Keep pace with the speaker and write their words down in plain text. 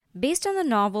Based on the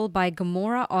novel by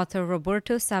Gomorrah author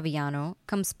Roberto Saviano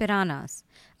comes Piranhas,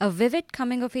 a vivid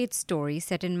coming-of-age story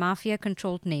set in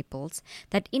mafia-controlled Naples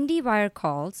that IndieWire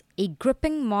calls a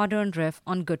gripping modern riff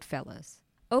on Goodfellas.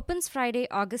 Opens Friday,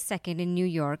 August 2nd in New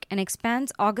York and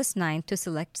expands August 9th to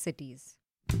select cities.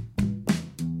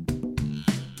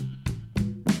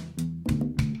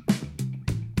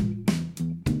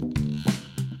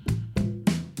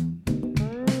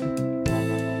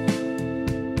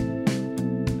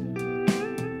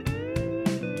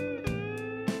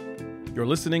 You're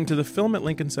listening to the Film at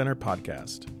Lincoln Center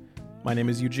podcast. My name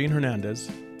is Eugene Hernandez,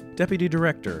 Deputy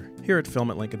Director here at Film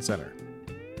at Lincoln Center.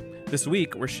 This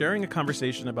week, we're sharing a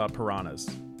conversation about Piranhas,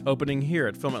 opening here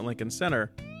at Film at Lincoln Center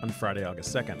on Friday,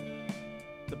 August 2nd.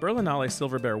 The Berlinale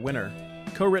Silver Bear winner,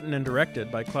 co-written and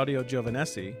directed by Claudio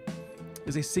Giovanesi,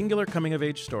 is a singular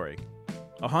coming-of-age story,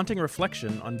 a haunting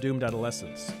reflection on doomed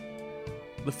adolescence.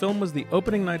 The film was the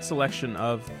opening night selection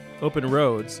of Open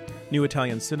Roads, New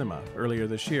Italian Cinema, earlier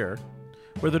this year,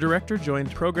 where the director joined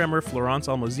programmer Florence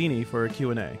Almozini for a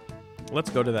Q&A.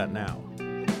 Let's go to that now.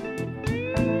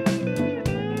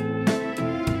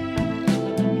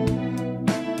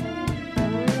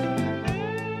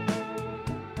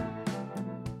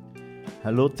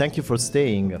 Hello, thank you for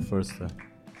staying first.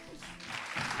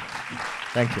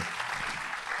 Thank you.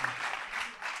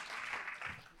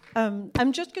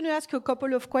 I'm just going to ask a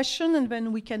couple of questions and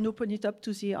then we can open it up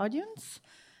to the audience.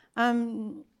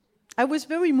 I was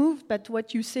very moved by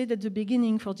what you said at the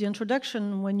beginning for the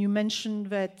introduction when you mentioned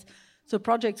that the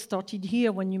project started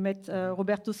here when you met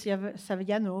Roberto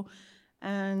Saviano.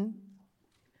 And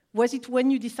was it when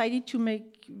you decided to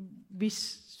make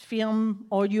this film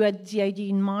or you had the idea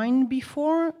in mind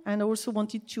before? And I also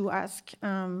wanted to ask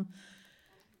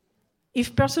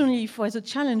if personally it was a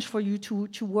challenge for you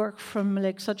to work from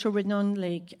like such a renowned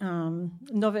like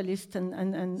novelist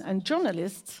and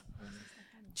journalist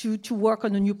to work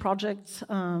on a new project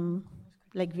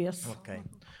like this. Okay.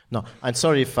 No, I'm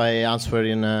sorry if I answer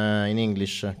in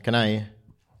English. Can I?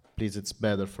 Please, it's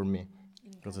better for me.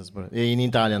 In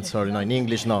Italian, sorry. No, in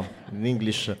English, no. In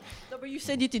English. No, but you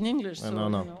said it in English. So, no. You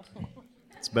know.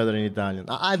 It's better in Italian.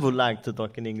 I would like to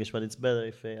talk in English, but it's better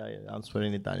if I answer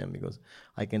in Italian because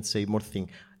I can say more things.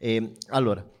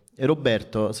 Allora,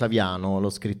 Roberto Saviano, lo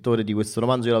scrittore di questo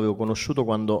romanzo, io l'avevo conosciuto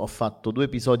quando ho fatto 2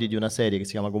 episodi di una serie che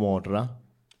si chiama Gomorra,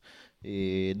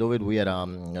 dove lui era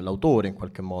l'autore in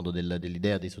qualche modo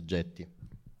dell'idea dei soggetti.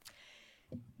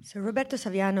 So Roberto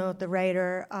Saviano, the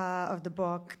writer of the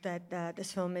book that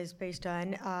this film is based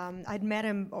on, I'd met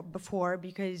him before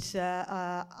because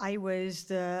I was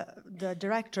the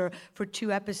director for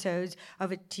 2 episodes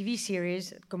of a TV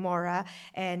series, Gomorrah,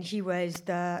 and he was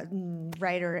the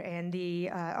writer and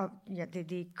the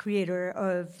creator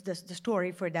of the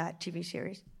story for that TV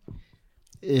series.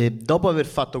 E dopo aver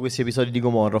fatto questi episodi di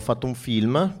Gomorra ho fatto un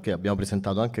film che abbiamo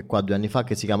presentato anche qua 2 anni fa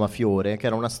che si chiama Fiore, che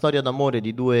era una storia d'amore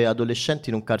di 2 adolescenti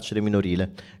in un carcere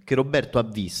minorile che Roberto ha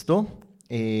visto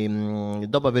e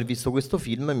dopo aver visto questo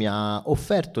film mi ha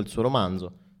offerto il suo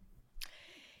romanzo.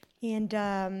 And,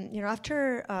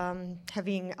 after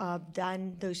having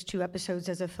done those 2 episodes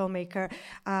as a filmmaker,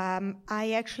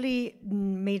 I actually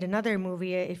made another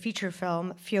movie, a feature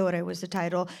film, Fiore was the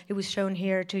title. It was shown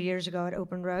here 2 years ago at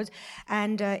Open Roads.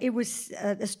 And it was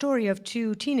a story of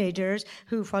 2 teenagers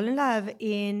who fall in love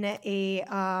in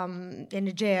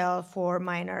a jail for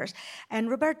minors. And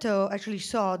Roberto actually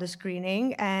saw the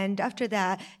screening, and after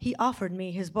that, he offered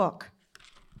me his book.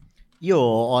 Io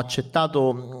ho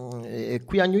accettato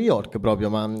qui a New York proprio,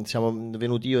 ma siamo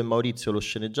venuti io e Maurizio, lo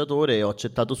sceneggiatore, e ho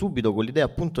accettato subito con l'idea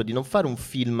appunto di non fare un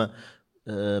film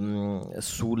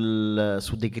su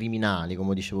dei criminali,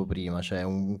 come dicevo prima, cioè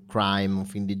un crime, un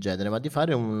film di genere, ma di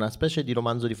fare una specie di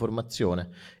romanzo di formazione.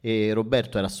 E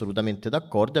Roberto era assolutamente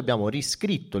d'accordo e abbiamo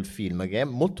riscritto il film, che è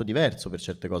molto diverso per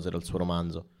certe cose dal suo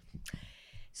romanzo.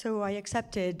 So I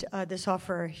accepted this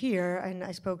offer here, and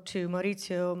I spoke to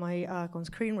Maurizio, my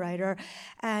co-screenwriter,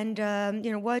 and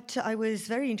what I was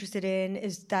very interested in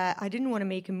is that I didn't want to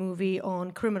make a movie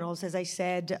on criminals, as I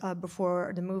said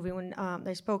before the movie when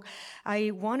I spoke.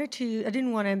 I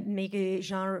didn't want to make a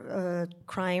genre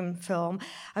crime film.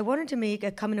 I wanted to make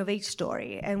a coming-of-age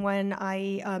story, and when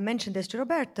I mentioned this to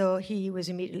Roberto, he was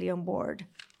immediately on board.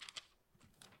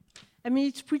 I mean,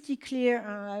 it's pretty clear.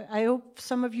 I hope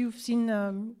some of you have seen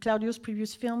Claudio's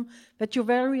previous film, that you're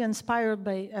very inspired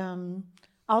by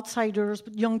outsiders,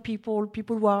 young people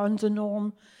who are on the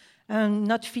norm, and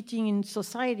not fitting in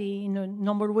society in a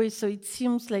normal way. So it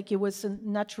seems like it was a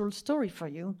natural story for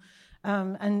you.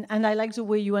 And I like the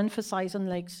way you emphasize on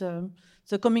like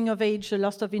the coming of age, the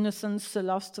loss of innocence, the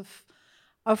loss of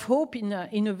of hope in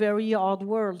a very hard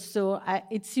world. So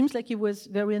it seems like it was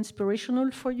very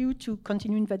inspirational for you to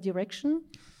continue in that direction.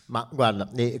 Ma guarda,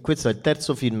 questo è il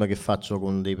terzo film che faccio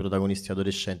con dei protagonisti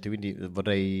adolescenti, quindi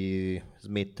vorrei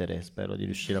smettere, spero di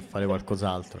riuscire a fare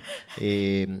qualcos'altro.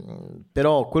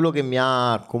 Però quello che mi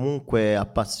ha comunque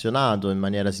appassionato in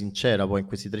maniera sincera poi in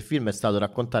questi 3 film è stato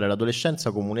raccontare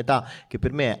l'adolescenza come un'età che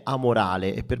per me è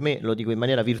amorale, e per me lo dico in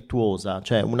maniera virtuosa,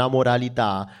 cioè una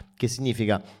moralità che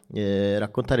significa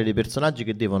raccontare dei personaggi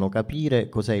che devono capire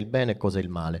cos'è il bene e cos'è il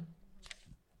male.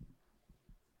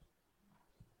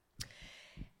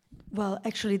 Well,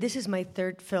 actually, this is my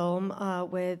third film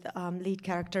with lead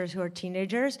characters who are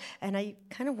teenagers, and I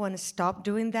kind of want to stop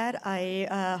doing that. I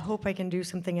hope I can do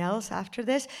something else after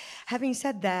this. Having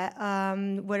said that,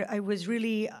 what I was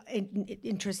really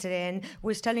interested in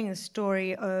was telling a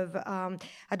story of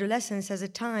adolescence as a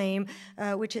time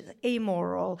which is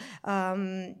amoral.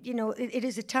 It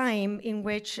is a time in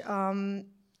which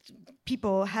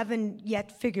people haven't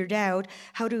yet figured out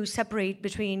how to separate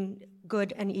between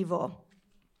good and evil.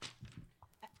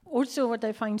 Also, what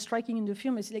I find striking in the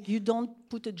film is like you don't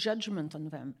put a judgment on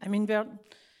them. I mean, they're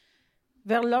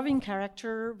loving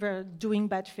character, they're doing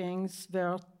bad things,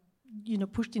 they're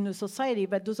pushed in a society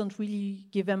that doesn't really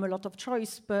give them a lot of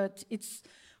choice. But it's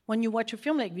when you watch a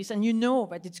film like this and you know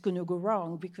that it's going to go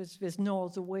wrong because there's no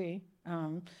other way.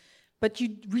 But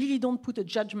you really don't put a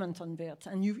judgment on that,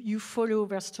 and you follow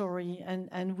their story,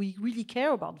 and we really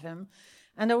care about them.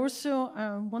 And I also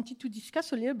wanted to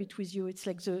discuss a little bit with you. It's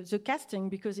like the casting,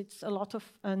 because it's a lot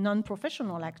of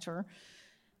non-professional actor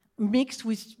mixed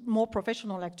with more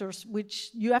professional actors,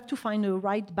 which you have to find a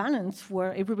right balance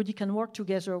where everybody can work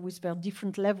together with their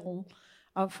different level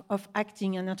of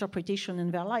acting and interpretation in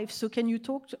their life. So can you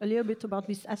talk a little bit about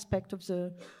this aspect of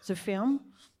the film?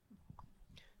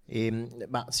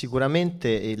 Ma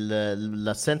sicuramente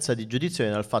l'assenza di giudizio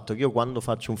viene dal fatto che io quando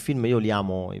faccio un film io li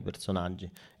amo i personaggi,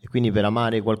 e quindi per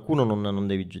amare qualcuno non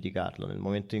devi giudicarlo. Nel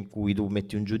momento in cui tu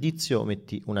metti un giudizio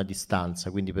metti una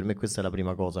distanza, quindi per me questa è la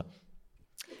prima cosa.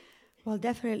 Well,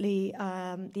 definitely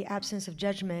the absence of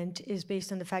judgment is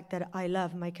based on the fact that I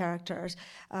love my characters.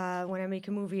 When I make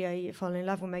a movie, I fall in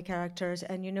love with my characters,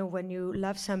 and when you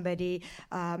love somebody,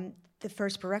 the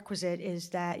first prerequisite is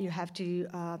that you have to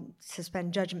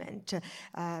suspend judgment,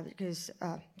 because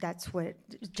that's what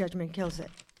judgment kills it.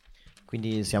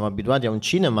 Quindi siamo abituati a un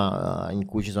cinema in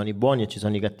cui ci sono i buoni e ci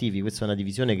sono i cattivi. Questa è una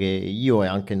divisione che io e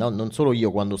anche non solo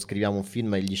io, quando scriviamo un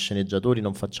film e gli sceneggiatori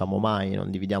non facciamo mai,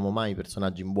 non dividiamo mai i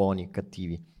personaggi in buoni e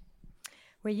cattivi.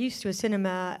 We're used to a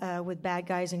cinema with bad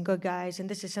guys and good guys, and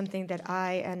this is something that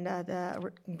I and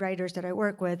the writers that I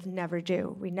work with never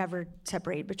do. We never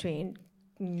separate between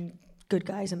good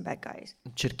guys and bad guys.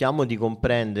 Cerchiamo di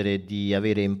comprendere, di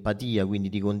avere empatia, quindi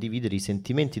di condividere i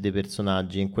sentimenti dei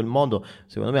personaggi. In quel modo,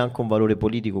 secondo me, ha anche un valore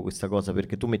politico questa cosa,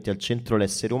 perché tu metti al centro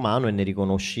l'essere umano e ne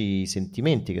riconosci i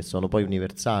sentimenti che sono poi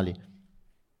universali.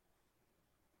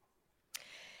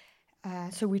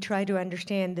 So we try to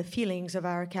understand the feelings of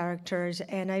our characters,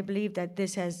 and I believe that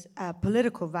this has a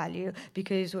political value,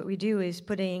 because what we do is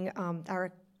putting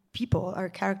our people, our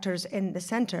characters in the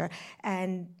center,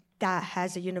 and that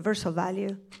has a universal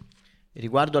value.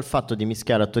 Riguardo al fatto di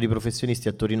mischiare attori professionisti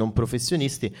e attori non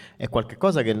professionisti, è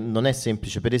qualcosa che non è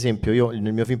semplice. Per esempio, io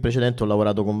nel mio film precedente ho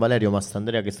lavorato con Valerio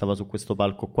Mastandrea, che stava su questo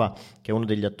palco qua, che è uno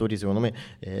degli attori secondo me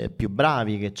più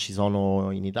bravi che ci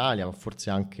sono in Italia, ma forse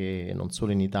anche non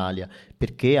solo in Italia,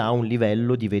 perché ha un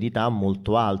livello di verità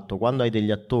molto alto. Quando hai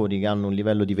degli attori che hanno un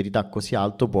livello di verità così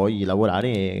alto, puoi lavorare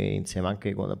insieme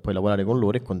anche puoi lavorare con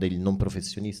loro e con dei non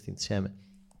professionisti insieme.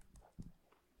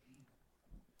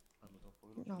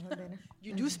 No, va bene.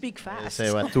 You do speak fast.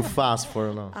 Say what? Too fast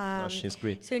for no. She's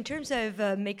great. So in terms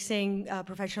of mixing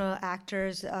professional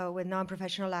actors with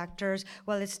non-professional actors,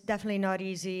 well, it's definitely not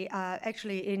easy.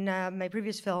 Actually, in my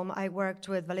previous film, I worked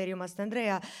with Valerio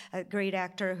Mastandrea, a great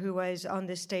actor who was on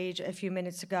the stage a few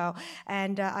minutes ago,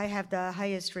 and I have the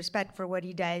highest respect for what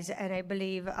he does, and I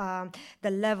believe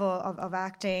the level of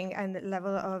acting and the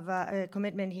level of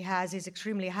commitment he has is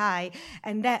extremely high,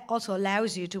 and that also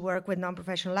allows you to work with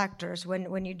non-professional actors.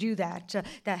 When you do that,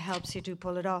 that helps you to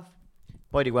pull it off.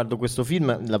 Poi riguardo questo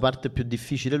film, la parte più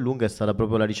difficile e lunga è stata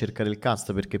proprio la ricerca del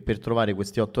cast, perché per trovare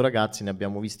questi 8 ragazzi ne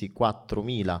abbiamo visti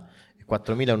 4.000, e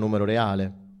 4.000 è un numero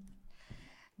reale.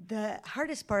 The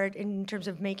hardest part in terms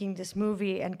of making this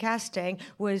movie and casting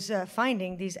was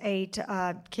finding these 8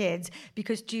 kids,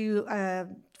 because to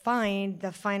find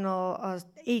the final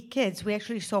 8 kids, we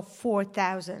actually saw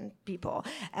 4,000 people,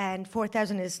 and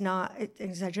 4,000 is not an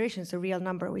exaggeration, it's a real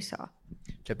number we saw.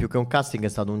 Cioè più che un casting è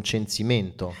stato un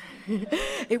censimento.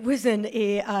 It wasn't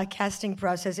a casting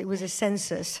process, it was a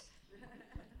census.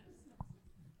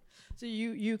 So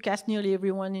you cast nearly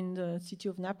everyone in the city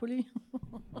of Napoli?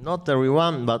 Not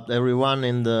everyone, but everyone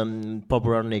in the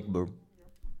popular neighborhood.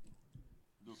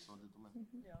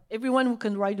 Everyone who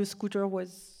can ride a scooter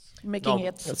was making No,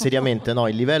 it. seriamente no,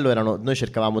 il livello erano, noi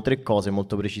cercavamo 3 cose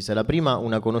molto precise. La prima,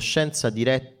 una conoscenza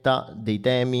diretta dei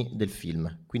temi del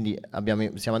film, quindi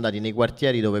siamo andati nei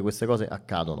quartieri dove queste cose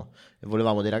accadono e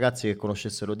volevamo dei ragazzi che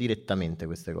conoscessero direttamente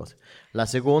queste cose. La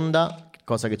seconda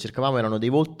cosa che cercavamo erano dei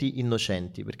volti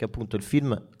innocenti, perché appunto il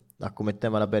film ha come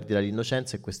tema la perdita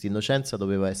dell'innocenza e questa innocenza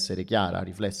doveva essere chiara,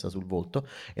 riflessa sul volto.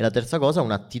 E la terza cosa,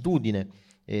 un'attitudine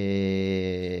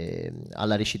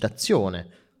alla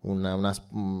recitazione,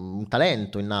 un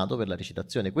talento innato per la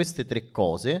recitazione. Queste 3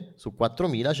 cose su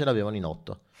 4.000 ce l'avevano in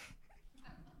 8.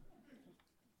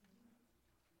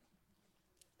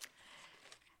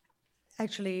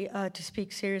 Actually, to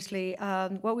speak seriously,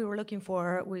 what we were looking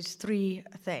for was 3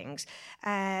 things.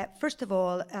 First of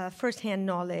all, first-hand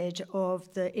knowledge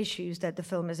of the issues that the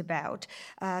film is about.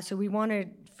 So we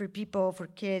wanted for people, for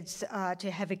kids,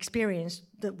 to have experienced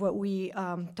what we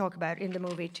talk about in the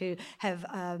movie, to have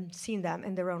seen them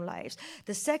in their own lives.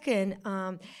 The second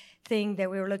thing that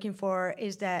we were looking for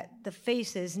is that the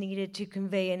faces needed to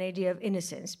convey an idea of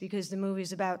innocence, because the movie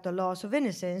is about the loss of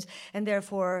innocence, and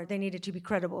therefore they needed to be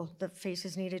credible. The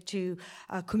faces needed to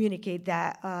communicate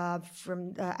that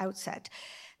from the outset.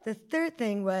 The third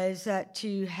thing was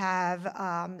to have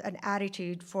an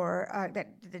attitude for that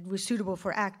was suitable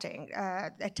for acting,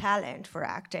 a talent for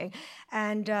acting.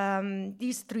 And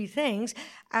these 3 things,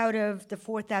 out of the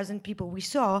 4,000 people we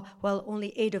saw, well,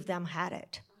 only 8 of them had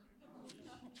it.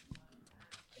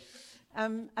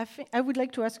 I would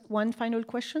like to ask one final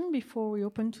question before we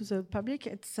open to the public.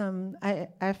 It's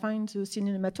I find the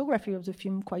cinematography of the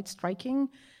film quite striking.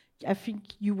 I think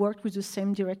you worked with the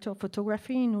same director of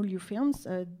photography in all your films,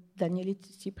 Daniele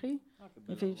Cipri.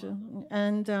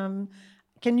 And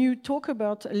can you talk a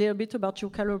little bit about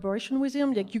your collaboration with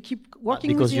him? Like, you keep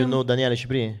working with him. Because you know Daniele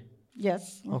Cipri?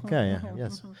 Yes. Okay,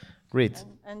 yes. Great.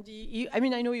 And I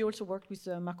mean, I know you also worked with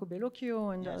Marco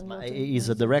Bellocchio. And yes, he's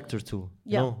a director too.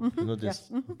 Yeah. No? You know this?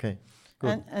 Yes. Okay,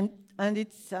 good. And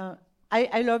it's...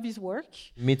 I love his work.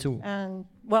 Me too. And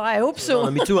well, I hope so.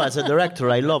 No, me too. As a director,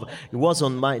 I love. It was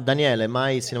on my Daniele,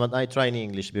 my cinema. I try in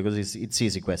English because it's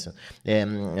easy question.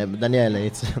 Daniele,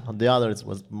 it's on the other. It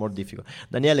was more difficult.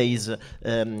 Daniele is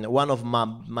one of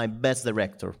my best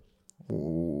director.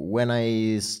 When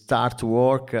I start to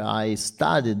work, I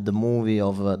studied the movie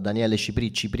of Daniele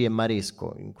Cipri e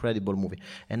Maresco, incredible movie.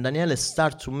 And Daniele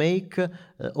start to make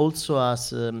also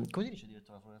as come si dice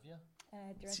direttore della fotografia?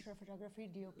 Director of photography,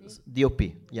 DOP. DOP,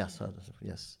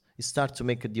 yes. He start to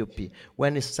make a DOP.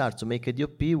 When he start to make a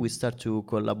DOP, we start to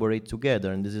collaborate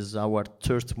together, and this is our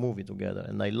 3rd movie together,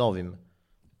 and I love him.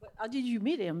 How did you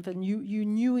meet him? Then you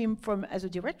knew him from as a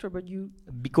director, but you...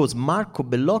 Because Marco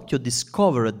Bellocchio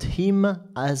discovered him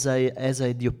as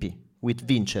a DOP with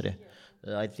Vincere,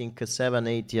 I think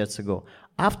 7-8 years ago.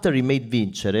 After he made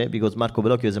Vincere, because Marco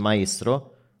Bellocchio is a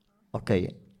maestro,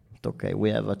 okay, we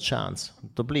have a chance.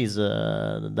 So please,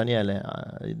 Daniele,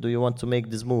 do you want to make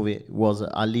this movie? It was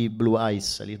Ali Blue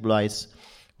Eyes,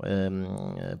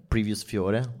 previous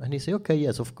Fiore. And he said, okay,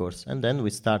 yes, of course. And then we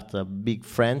start a big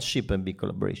friendship and big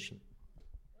collaboration.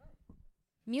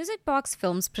 Music Box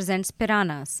Films presents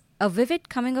Piranhas, a vivid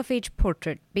coming-of-age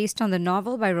portrait based on the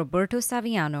novel by Roberto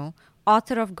Saviano,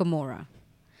 author of Gomorrah.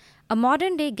 A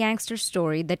modern-day gangster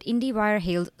story that IndieWire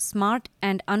hailed smart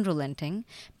and unrelenting,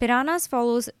 Piranhas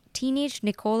follows teenage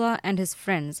Nicola and his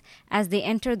friends as they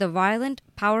enter the violent,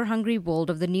 power-hungry world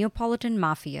of the Neapolitan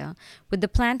mafia with the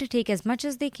plan to take as much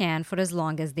as they can for as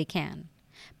long as they can.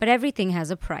 But everything has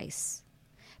a price.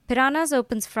 Piranhas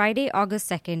opens Friday, August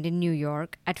 2nd in New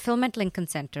York at Film at Lincoln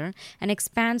Center and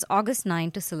expands August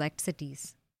 9 to select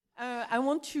cities. I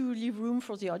want to leave room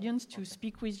for the audience to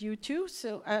speak with you too.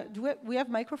 So we have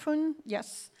microphone?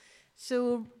 Yes.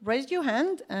 So raise your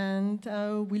hand and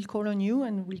we'll call on you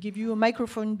and we'll give you a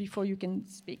microphone before you can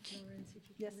speak. Lawrence, if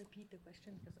you can repeat the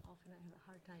question, because often I have a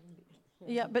hard time.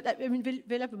 Yeah, but I mean,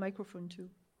 they'll have a microphone too.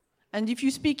 And if you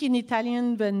speak in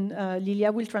Italian, then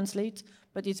Lilia will translate,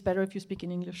 but it's better if you speak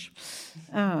in English.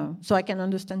 So I can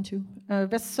understand too.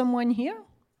 There's someone here?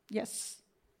 Yes.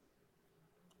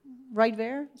 Right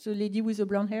there, the lady with the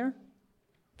blonde hair.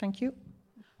 Thank you.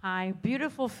 Hi,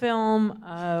 beautiful film.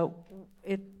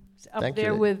 It's up Thank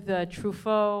there you. with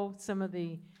Truffaut, some of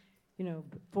the,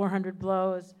 400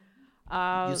 blows.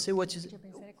 You say what you say?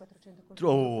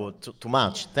 Oh, too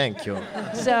much. Thank you.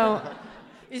 So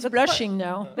He's blushing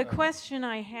now. the question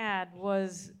I had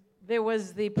was, there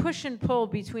was the push and pull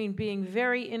between being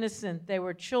very innocent, they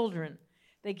were children,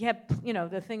 They kept,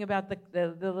 the thing about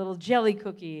the little jelly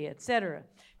cookie, etc.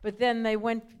 But then they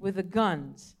went with the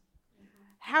guns.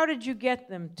 How did you get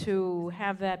them to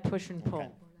have that push and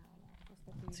pull?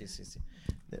 Sì.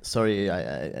 Sorry,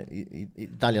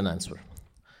 Italian answer.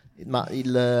 Ma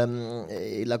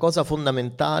la cosa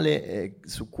fondamentale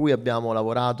su cui abbiamo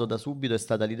lavorato da subito è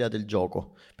stata l'idea del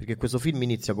gioco, perché questo film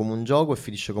inizia come un gioco e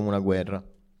finisce come una guerra.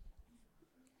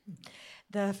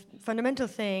 The fundamental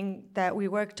thing that we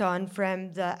worked on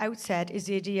from the outset is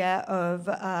the idea of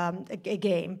a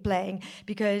game playing,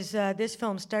 because this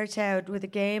film starts out with a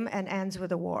game and ends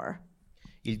with a war.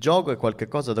 Il gioco è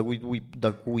qualcosa da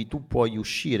cui tu puoi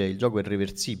uscire, il gioco è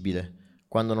irreversibile.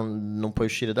 Quando non puoi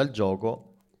uscire dal gioco,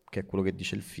 che è quello che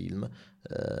dice il film,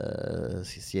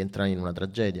 si entra in una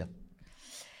tragedia.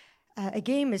 A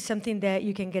game is something that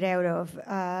you can get out of.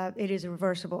 It is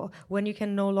irreversible. When you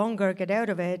can no longer get out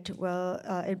of it,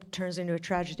 it turns into a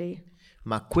tragedy.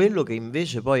 Ma quello che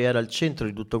invece poi era al centro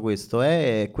di tutto questo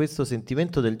è questo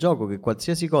sentimento del gioco, che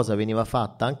qualsiasi cosa veniva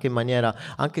fatta,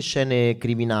 anche scene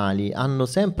criminali, hanno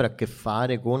sempre a che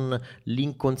fare con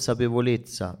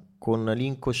l'inconsapevolezza, con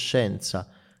l'incoscienza,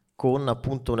 con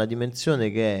appunto una dimensione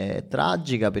che è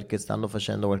tragica perché stanno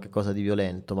facendo qualcosa di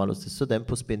violento, ma allo stesso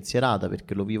tempo spensierata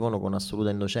perché lo vivono con assoluta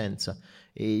innocenza.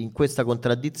 E in questa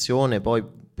contraddizione poi,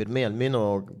 per me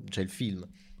almeno, c'è il film.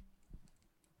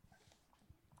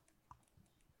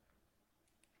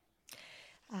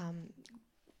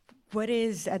 What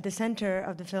is at the center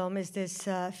of the film is this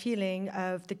feeling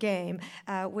of the game,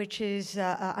 which is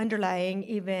underlying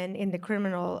even in the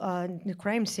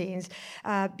crime scenes,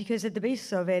 because at the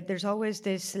basis of it, there's always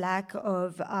this lack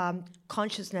of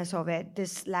consciousness of it,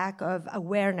 this lack of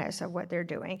awareness of what they're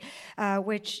doing,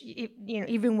 which,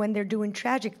 even when they're doing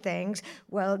tragic things,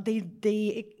 well, they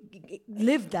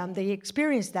live them, they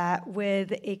experience that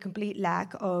with a complete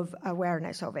lack of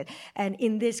awareness of it. And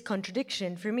in this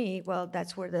contradiction, for me, well,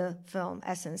 that's where the film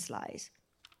essence lies.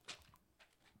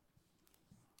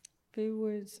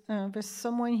 There's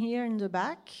someone here in the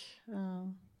back.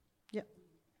 Yeah.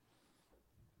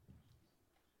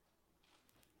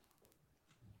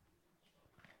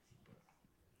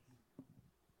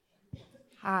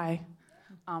 Hi.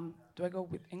 Do I go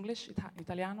with English,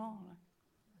 Italiano,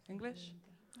 English?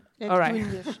 Let's All right. do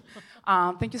English.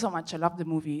 Thank you so much. I love the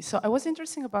movie. So I was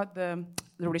interested about the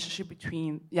relationship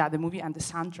between the movie and the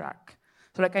soundtrack.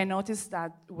 So I noticed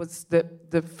that was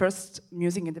the first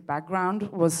music in the background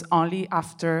was only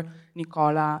after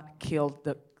Nicola killed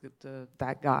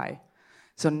that guy.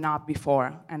 So not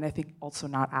before, and I think also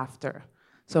not after.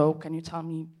 So can you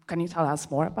tell us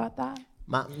more about that?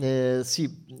 Ma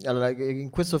sì, allora in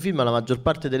questo film la maggior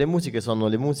parte delle musiche sono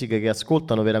le musiche che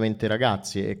ascoltano veramente i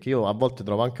ragazzi e che io a volte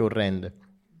trovo anche orrende.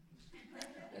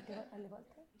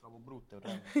 Trovo brutte,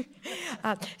 orrende.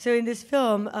 So in this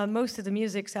film, most of the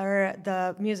musics are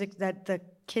the music that the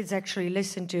kids actually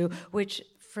listen to, which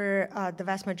for the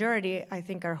vast majority I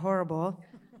think are horrible.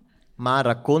 Ma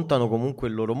raccontano comunque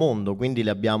il loro mondo, quindi le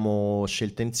abbiamo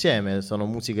scelte insieme, sono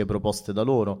musiche proposte da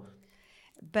loro.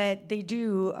 But they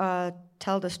do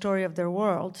tell the story of their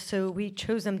world, so we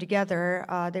chose them together.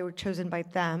 They were chosen by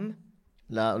them.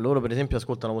 Loro per esempio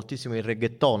ascoltano moltissimo il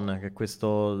reggaeton, che è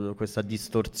questa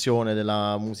distorsione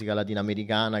della musica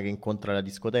latinoamericana che incontra la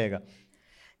discoteca.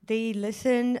 They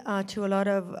listen to a lot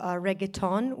of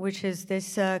reggaeton, which is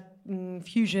this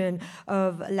fusion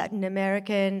of Latin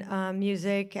American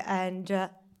music and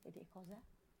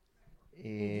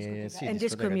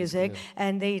disco music,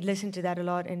 and they listen to that a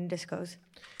lot in discos.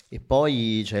 E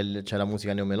poi c'è la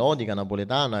musica neomelodica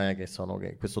napoletana,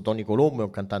 che questo Tony Colombo è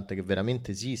un cantante che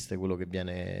veramente esiste, quello che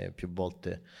viene più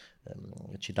volte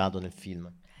citato nel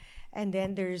film. And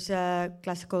then there's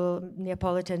classical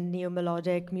Neapolitan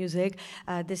neo-melodic music.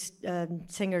 This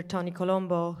singer Tony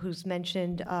Colombo, who's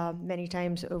mentioned many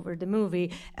times over the movie,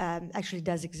 actually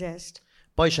does exist.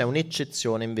 Poi c'è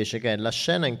un'eccezione invece, che è la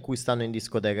scena in cui stanno in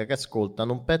discoteca, che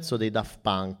ascoltano un pezzo dei Daft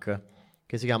Punk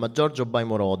che si chiama Giorgio by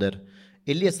Moroder,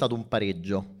 e lì è stato un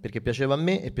pareggio, perché piaceva a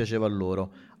me e piaceva a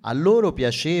loro. A loro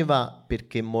piaceva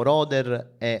perché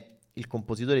Moroder è il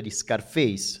compositore di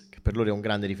Scarface, che per loro è un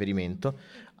grande riferimento.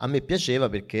 A me piaceva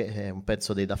perché è un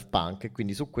pezzo dei Daft Punk, e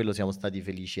quindi su quello siamo stati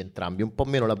felici entrambi. Un po'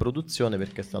 meno la produzione,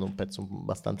 perché è stato un pezzo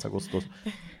abbastanza costoso.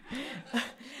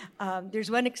 There's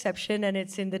one exception, and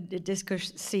it's in the disco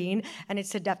scene, and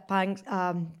it's a Daft Punk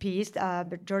piece,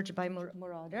 George by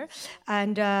Moroder,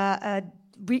 and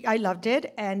I loved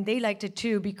it, and they liked it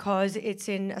too, because it's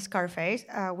in Scarface,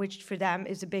 which for them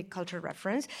is a big cultural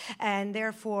reference, and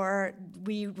therefore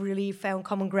we really found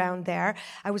common ground there.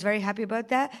 I was very happy about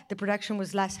that. The production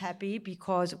was less happy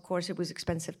because, of course, it was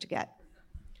expensive to get.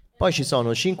 Poi ci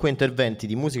sono 5 interventi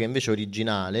di musica invece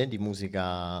originale, di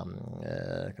musica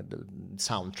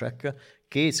soundtrack,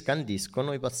 che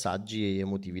scandiscono i passaggi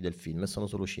emotivi del film, e sono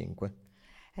solo 5.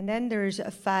 And then there's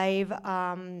 5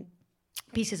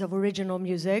 pieces of original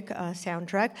music,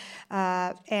 soundtrack,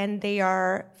 and they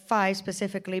are 5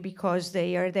 specifically because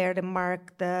they are there to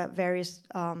mark the various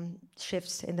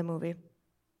shifts in the movie.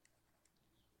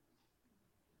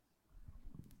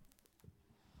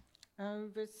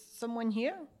 There's someone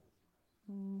here?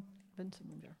 Then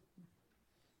someone there.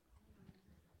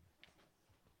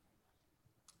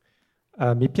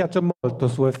 Mi piace molto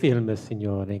il suo film,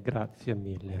 signore, grazie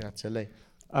mille. Grazie a lei.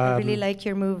 I really like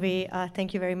your movie.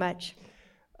 Thank you very much.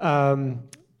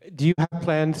 Do you have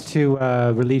plans to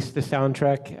release the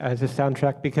soundtrack as a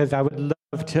soundtrack? Because I would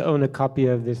love to own a copy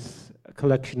of this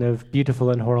collection of beautiful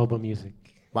and horrible music.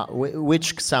 Ma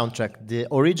which soundtrack? The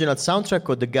original soundtrack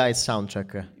or the guy's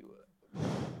soundtrack?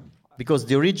 Because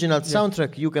the original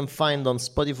soundtrack you can find on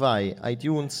Spotify,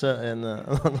 iTunes, and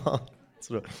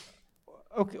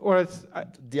Okay, or it's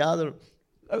the other.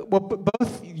 well,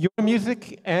 both your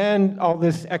music and all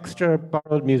this extra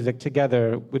borrowed music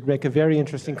together would make a very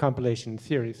interesting compilation.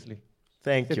 Seriously.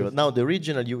 Thank you. Now the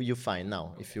original you find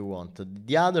now if you want.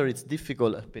 The other it's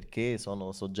difficult perché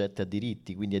sono soggette a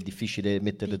diritti, quindi è difficile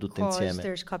metterle tutte Because insieme.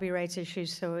 there's copyrights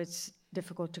issues, so it's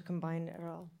difficult to combine it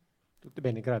all. Tutto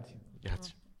bene, grazie.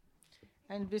 Grazie.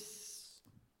 And this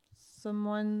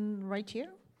someone right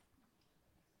here?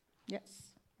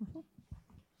 Yes.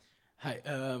 Hi.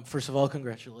 First of all,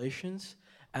 congratulations.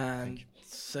 And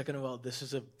second of all, this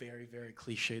is a very, very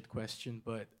cliched question,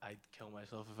 but I'd kill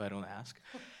myself if I don't ask.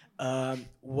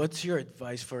 What's your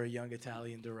advice for a young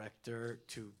Italian director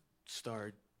to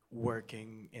start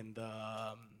working in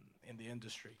the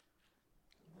industry?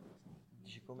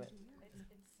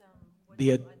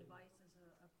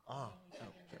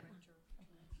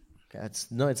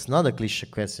 It's not a cliché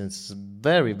question. It's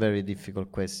very, very difficult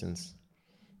questions.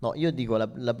 No, io dico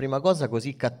la prima cosa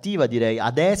così cattiva direi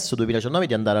adesso 2019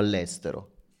 di andare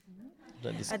all'estero.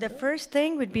 The first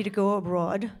thing would be to go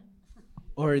abroad.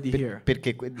 Already here.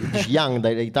 Perché young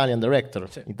Italian director,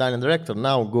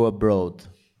 now go abroad.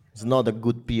 It's not a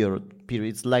good period.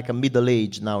 It's like a middle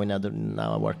age now in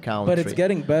our country. But it's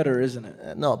getting better, isn't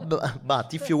it? No,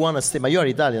 but if you want to stay, ma you are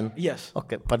Italian? Yes.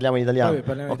 Ok, parliamo in italiano. Vabbè,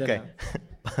 parliamo in italiano.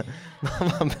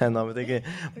 No, vabbè, no, perché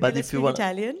but if you want,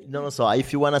 Italian? non lo so,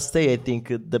 if you want to stay, I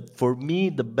think for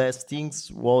me the best things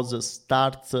was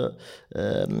start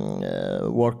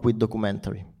work with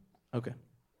documentary. Okay.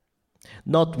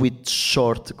 Not with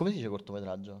short, come si dice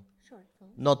cortometraggio? Short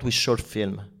film. Not with short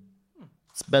film.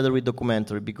 It's better with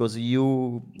documentary because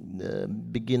you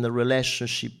begin a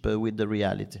relationship with the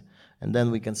reality, and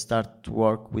then we can start to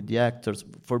work with the actors.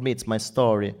 For me, it's my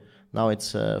story. Now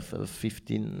it's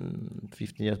 15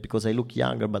 years because I look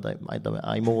younger, but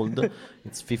I'm old.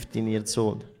 It's 15 years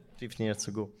old. 15 years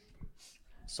ago.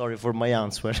 Sorry for my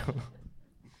answer.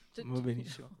 Va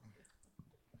benissimo.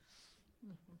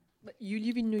 But you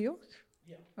live in New York?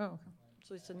 Yeah. Oh, okay.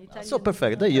 So it's an Italian. So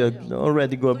perfect. You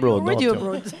already go abroad. Already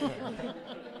abroad.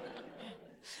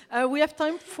 We have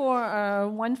time for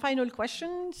one final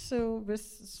question. So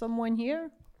there's someone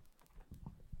here.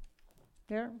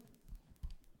 There.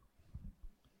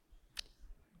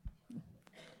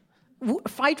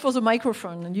 Fight for the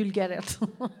microphone and you'll get it.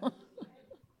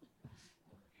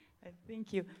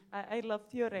 Thank you. I love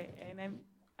Fiore, and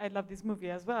I love this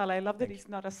movie as well. I love that it's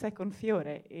not a second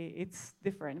Fiore. It's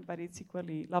different, but it's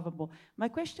equally lovable. My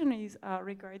question is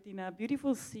regarding a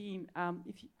beautiful scene.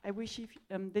 I wish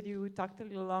that you talked a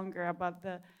little longer about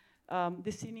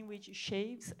the scene in which he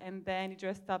shaves and then he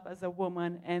dressed up as a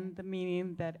woman and the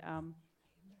meaning that,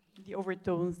 the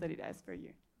overtones that it has for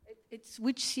you. It's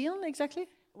which scene exactly?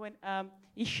 When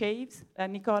he shaves,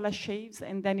 Nicola shaves,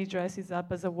 and then he dresses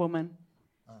up as a woman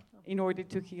in order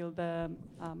to kill the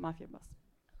mafia boss.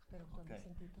 Okay.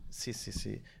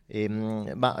 Sì.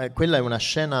 Ma quella è una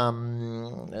scena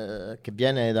che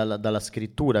viene dalla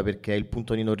scrittura perché è il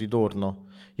punto di non ritorno.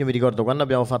 Io mi ricordo quando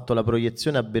abbiamo fatto la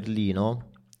proiezione a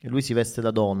Berlino, lui si veste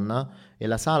da donna e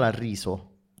la sala ha riso.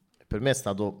 Per me è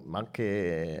stato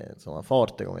anche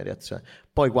forte come reazione.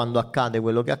 Poi quando accade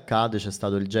quello che accade c'è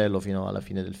stato il gelo fino alla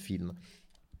fine del film.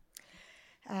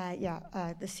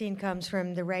 The scene comes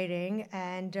from the writing,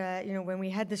 and when we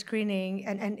had the screening,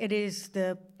 and it is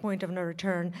the point of no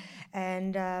return.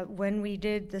 And when we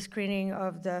did the screening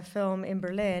of the film in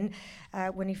Berlin,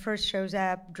 when he first shows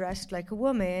up dressed like a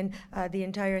woman, the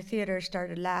entire theater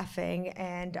started laughing,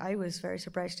 and I was very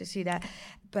surprised to see that.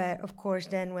 But of course,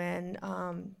 then when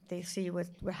they see what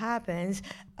happens,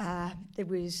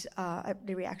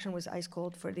 the reaction was ice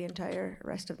cold for the entire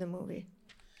rest of the movie.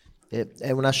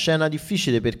 È una scena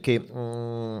difficile perché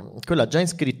quella già in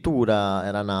scrittura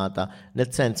era nata,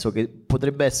 nel senso che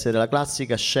potrebbe essere la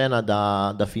classica scena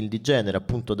da film di genere,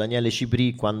 appunto Daniele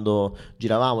Cipri quando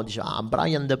giravamo diceva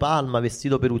Brian De Palma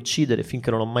vestito per uccidere, film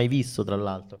che non ho mai visto tra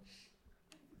l'altro.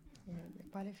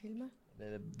 Quale film?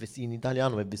 In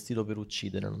italiano è Vestito per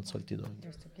uccidere, non so il titolo.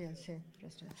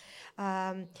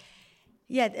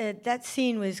 That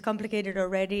scene was complicated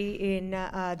already in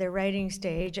the writing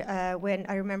stage. When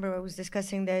I remember I was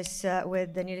discussing this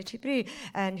with Daniele Cipri,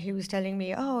 and he was telling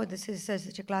me, "Oh, this is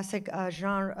such a classic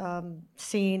genre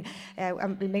scene.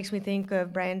 It makes me think of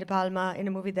Brian De Palma in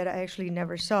a movie that I actually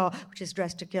never saw, which is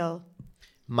Dressed to Kill."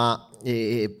 Ma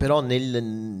però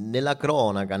nella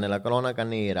cronaca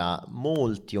nera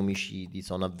molti omicidi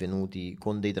sono avvenuti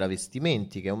con dei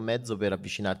travestimenti, che è un mezzo per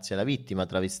avvicinarsi alla vittima,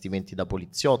 travestimenti da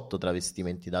poliziotto,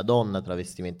 travestimenti da donna,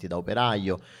 travestimenti da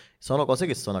operaio, sono cose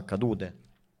che sono accadute.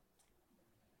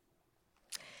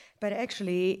 But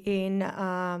actually in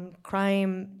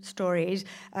crime stories,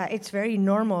 it's very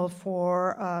normal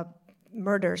for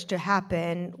murders to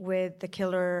happen with the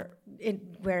killer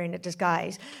wearing a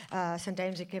disguise.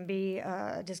 Sometimes it can be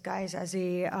disguised as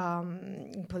a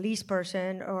police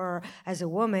person or as a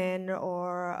woman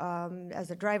or as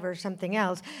a driver or something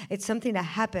else. It's something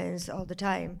that happens all the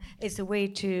time. It's a way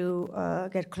to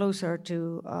get closer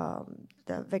to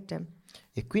the victim.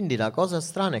 E quindi la cosa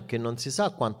strana è che non si sa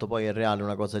quanto poi è reale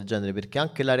una cosa del genere, perché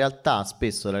anche la realtà,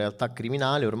 spesso la realtà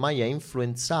criminale ormai è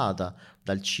influenzata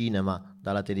dal cinema,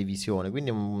 dalla televisione, quindi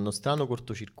è uno strano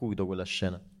cortocircuito quella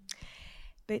scena.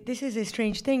 But this is a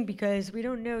strange thing because we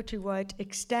don't know to what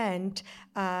extent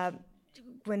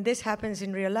when this happens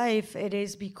in real life, it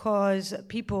is because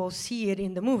people see it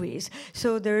in the movies.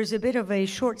 So there's a bit of a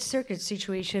short circuit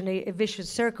situation, a vicious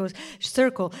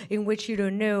circle in which you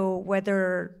don't know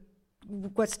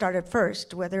what started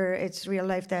first, whether it's real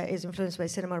life that is influenced by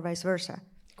cinema or vice versa.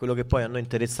 Quello che poi a noi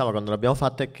interessava quando l'abbiamo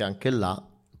fatta è che anche là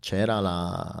c'era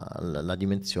la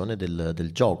dimensione del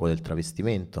gioco, del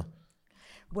travestimento.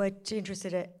 What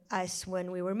interested us when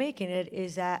we were making it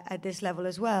is that at this level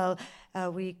as well,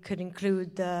 we could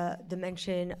include the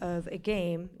dimension of a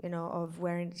game, of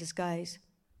wearing a disguise.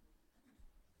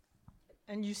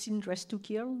 And you've seen Dressed to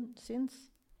Kill since?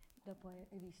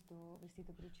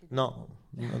 No,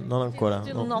 non ancora.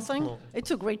 Still nothing? No.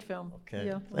 It's a great film. Okay.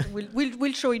 Yeah,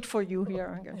 we'll show it for you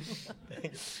here.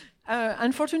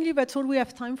 Unfortunately, that's all we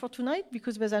have time for tonight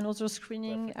because there's another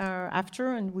screening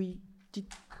after, and we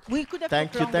could have.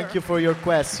 Thank you for your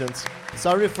questions.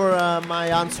 Sorry for my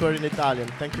answer in Italian.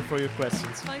 Thank you for your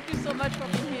questions. Thank you so much for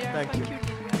being here. Thank you.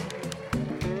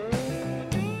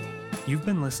 You've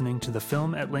been listening to the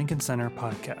Film at Lincoln Center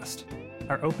podcast.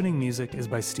 Our opening music is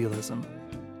by Steelism.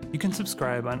 You can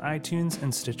subscribe on iTunes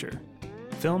and Stitcher.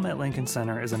 Film at Lincoln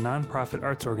Center is a nonprofit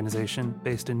arts organization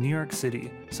based in New York City,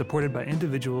 supported by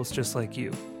individuals just like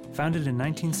you. Founded in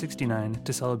 1969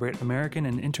 to celebrate American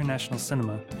and international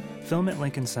cinema, Film at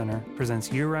Lincoln Center presents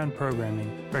year-round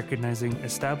programming recognizing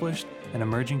established and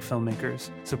emerging filmmakers,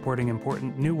 supporting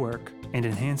important new work, and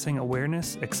enhancing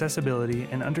awareness, accessibility,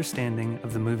 and understanding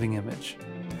of the moving image.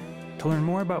 To learn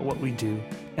more about what we do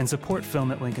and support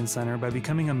Film at Lincoln Center by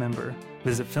becoming a member,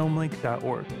 visit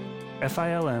filmlink.org,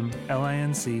 FILMLINC.org.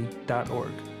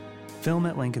 Film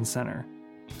at Lincoln Center.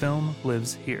 Film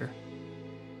lives here.